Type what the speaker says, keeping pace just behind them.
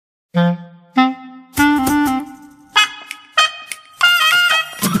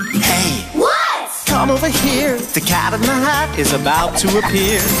over here. The Cat in the Hat is about to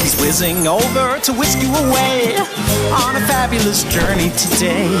appear. He's whizzing over to whisk you away on a fabulous journey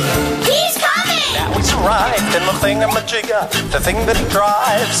today. He's coming! Now he's arrived in the thingamajigger, the thing that he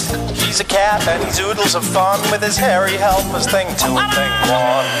drives. He's a cat and he zoodles of fun with his hairy helpers thing 2 and thing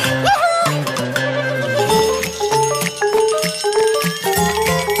 1.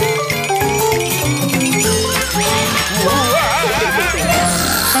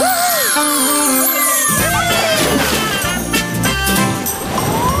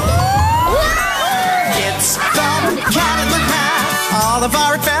 All of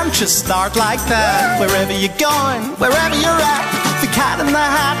our adventures start like that. Wherever you're going, wherever you're at, the Cat in the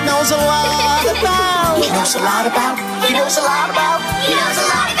Hat knows a lot about. He knows a lot about. He knows a lot about. He knows a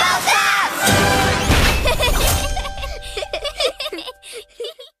lot about that!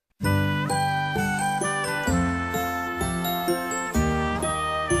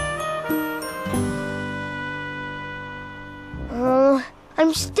 Oh,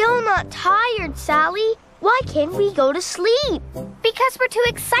 I'm still not tired, Sally. Why can't we go to sleep? Because we're too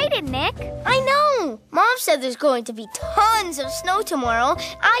excited, Nick. I know. Mom said there's going to be tons of snow tomorrow.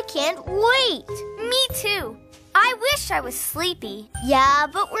 I can't wait. Me too. I wish I was sleepy. Yeah,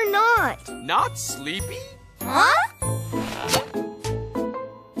 but we're not. Not sleepy? Huh?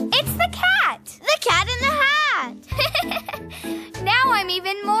 It's the cat. The Cat in the Hat. Now I'm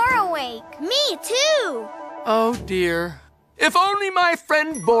even more awake. Me too. Oh, dear. If only my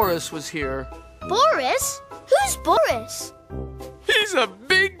friend Boris was here. Boris? Who's Boris? He's a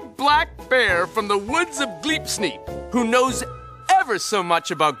big black bear from the woods of Gleepsneep who knows ever so much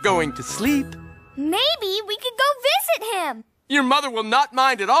about going to sleep. Maybe we could go visit him. Your mother will not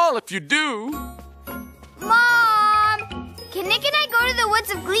mind at all if you do. Mom! Can Nick and I go to the woods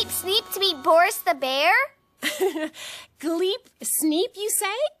of Gleepsneep to meet Boris the bear? Gleepsneep, you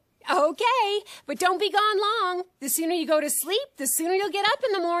say? Okay, but don't be gone long. The sooner you go to sleep, the sooner you'll get up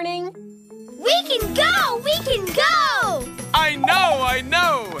in the morning. We can go! We can go! I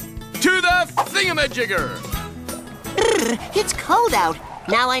know! To the thingamajigger! It's cold out.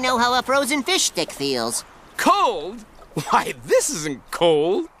 Now I know how a frozen fish stick feels. Cold? Why, this isn't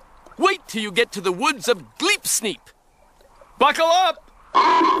cold. Wait till you get to the woods of Gleepsneep. Buckle up!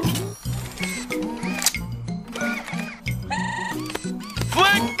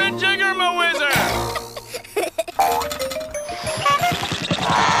 Flick the jigger, my wizard!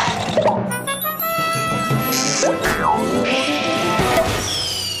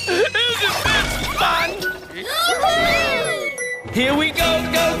 Isn't this fun? Here we go,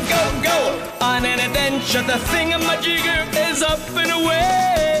 go, go, go! On an adventure, the thingamajigger is up and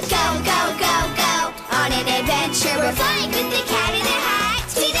away! Go, go, go, go! On an adventure, we're flying with the Cat in the Hat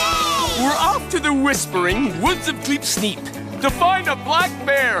today! We're off to the whispering woods of Gleepsneep to find a black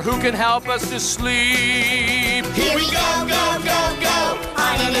bear who can help us to sleep. Here we go, go, go, go!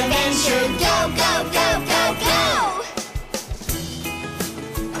 On an adventure, go, go, go, go, go!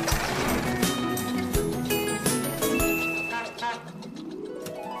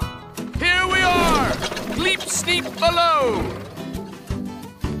 Here we are! Gleepsneep below!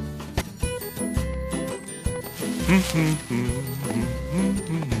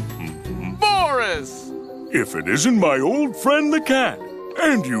 Boris! If it isn't my old friend the cat,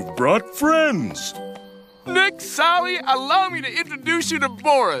 and you've brought friends. Nick, Sally, allow me to introduce you to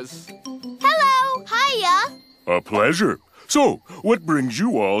Boris. Hello. Hiya. A pleasure. So, what brings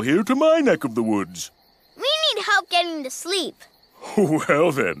you all here to my neck of the woods? We need help getting to sleep.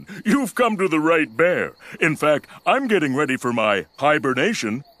 Well then, you've come to the right bear. In fact, I'm getting ready for my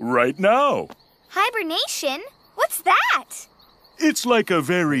hibernation right now. Hibernation? What's that? It's like a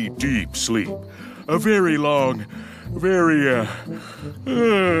very deep sleep. A very long, very,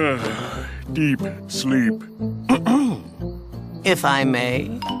 deep sleep. If I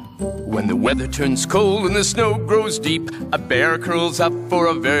may. When the weather turns cold and the snow grows deep, a bear curls up for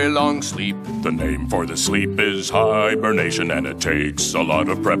a very long sleep. The name for the sleep is hibernation, and it takes a lot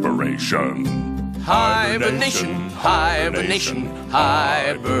of preparation. Hibernation, hibernation,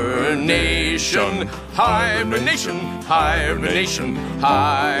 hibernation, hibernation, hibernation,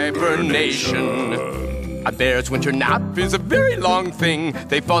 hibernation. A bear's winter nap is a very long thing.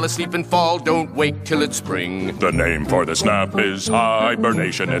 They fall asleep and fall, don't wake till it's spring. The name for the snap is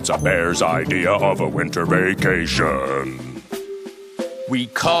hibernation. It's a bear's idea of a winter vacation. We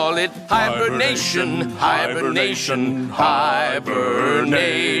call it hibernation, hibernation,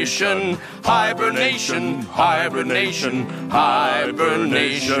 hibernation, hibernation, hibernation,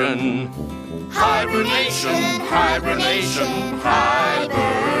 hibernation. Hibernation, hibernation,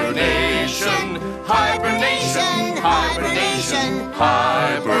 hibernation, hibernation, hibernation,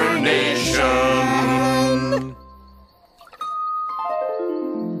 hibernation.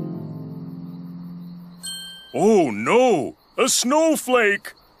 Oh, no! A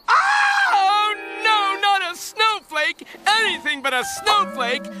snowflake! Oh, no, not a snowflake! Anything but a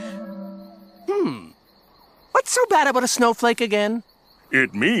snowflake! What's so bad about a snowflake again?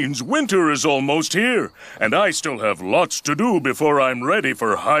 It means winter is almost here, and I still have lots to do before I'm ready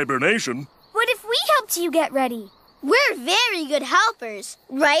for hibernation. What if we helped you get ready? We're very good helpers.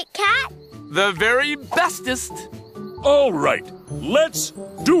 Right, Cat? The very bestest. All right, let's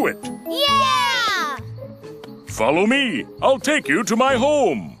do it. Yeah! Follow me. I'll take you to my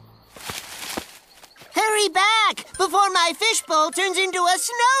home. Hurry back before my fishbowl turns into a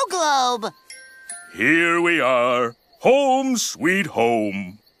snow globe. Here we are. Home, sweet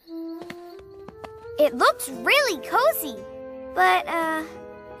home. It looks really cozy. But,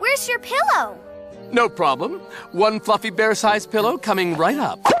 where's your pillow? No problem. One fluffy bear-sized pillow coming right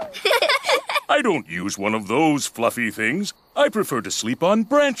up. I don't use one of those fluffy things. I prefer to sleep on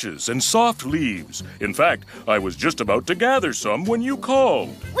branches and soft leaves. In fact, I was just about to gather some when you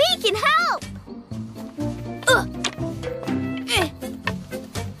called. We can help!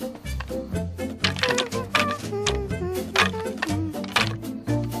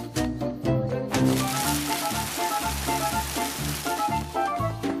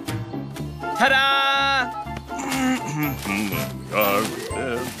 Ta-da!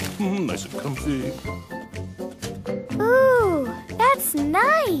 Nice and comfy. Ooh, that's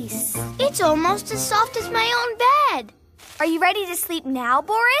nice. It's almost as soft as my own bed. Are you ready to sleep now,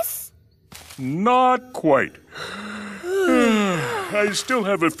 Boris? Not quite. I still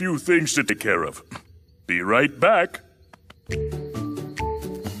have a few things to take care of. Be right back.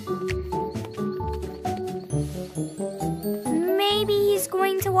 Maybe he's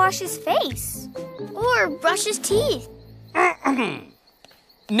going to wash his face. Or brush his teeth.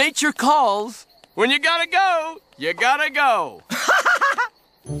 Nature calls. When you gotta go, you gotta go.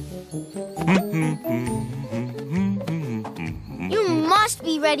 You must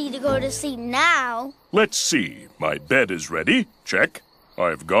be ready to go to sleep now. Let's see. My bed is ready. Check.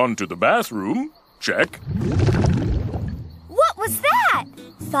 I've gone to the bathroom. Check. What was that?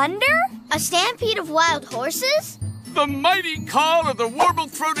 Thunder? A stampede of wild horses? The mighty call of the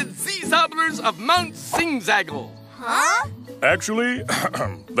warble-throated zeezobblers of Mount Singzaggle. Huh? Actually,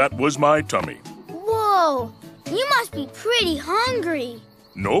 that was my tummy. Whoa, you must be pretty hungry.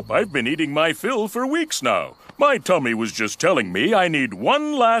 Nope, I've been eating my fill for weeks now. My tummy was just telling me I need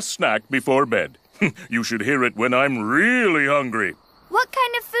one last snack before bed. You should hear it when I'm really hungry. What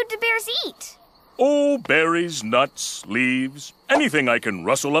kind of food do bears eat? Oh, berries, nuts, leaves, anything I can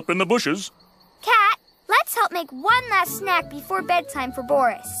rustle up in the bushes. Cat, let's help make one last snack before bedtime for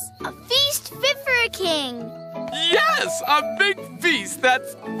Boris. A feast fit for a king. Yes, a big feast.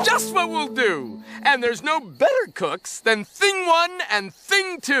 That's just what we'll do. And there's no better cooks than Thing 1 and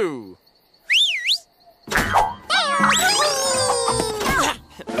Thing 2.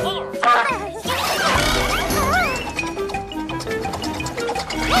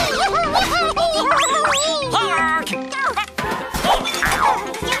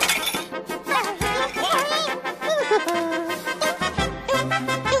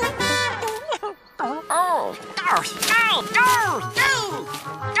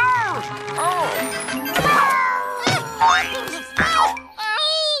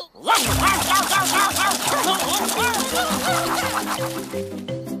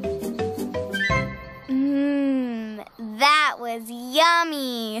 That was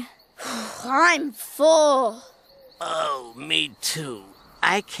yummy. I'm full. Oh, me too.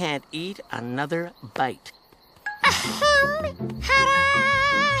 I can't eat another bite.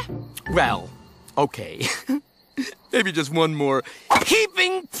 Well, okay. Maybe just one more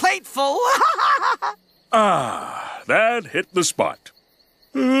Heaping plateful. That hit the spot.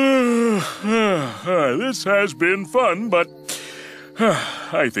 This has been fun, but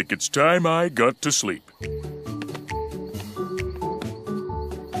I think it's time I got to sleep.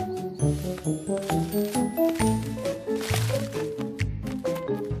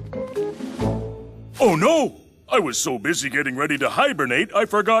 Oh no! I was so busy getting ready to hibernate, I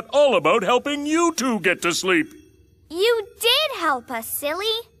forgot all about helping you two get to sleep. You did help us, silly.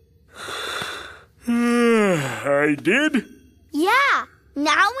 I did? Yeah,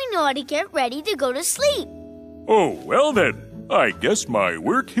 now we know how to get ready to go to sleep. Oh, well then. I guess my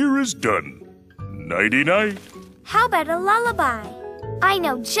work here is done. Nighty-night. How about a lullaby? I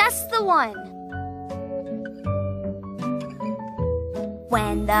know just the one.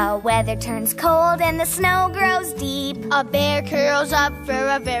 When the weather turns cold and the snow grows deep, A bear curls up for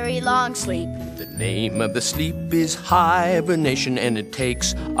a very long sleep. The name of the sleep is hibernation, and it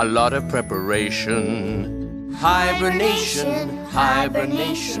takes a lot of preparation. Hibernation,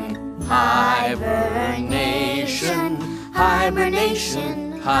 hibernation, Hibernation,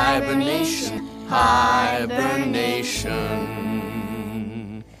 hibernation, hibernation, hibernation.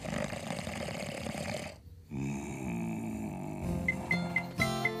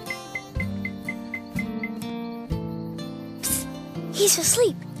 He's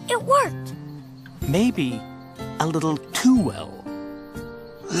asleep. It worked. Maybe a little too well.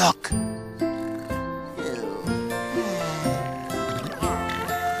 Look.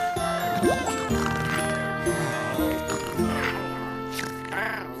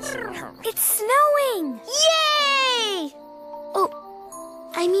 It's snowing! Yay! Oh,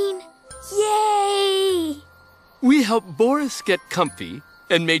 I mean, yay! We helped Boris get comfy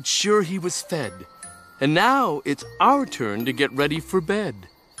and made sure he was fed. And now it's our turn to get ready for bed.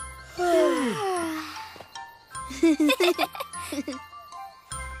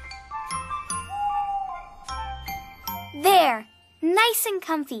 There, nice and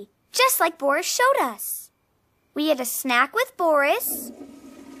comfy, just like Boris showed us. We had a snack with Boris.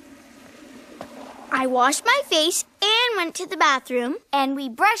 I washed my face and went to the bathroom. And we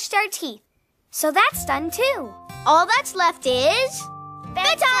brushed our teeth. So that's done too. All that's left is...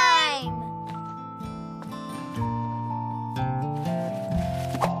 Bedtime!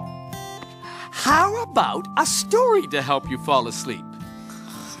 How about a story to help you fall asleep?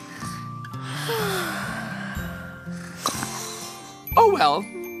 Oh, well,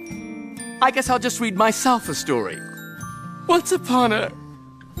 I guess I'll just read myself a story. Once upon a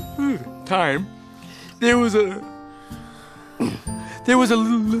time, there was a little...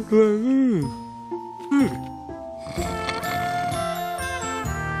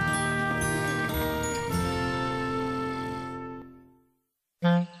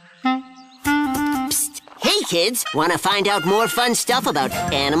 Hey kids, want to find out more fun stuff about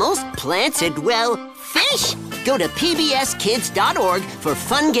animals, plants, and, well, fish? Go to pbskids.org for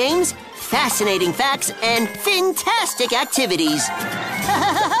fun games, fascinating facts, and fantastic activities.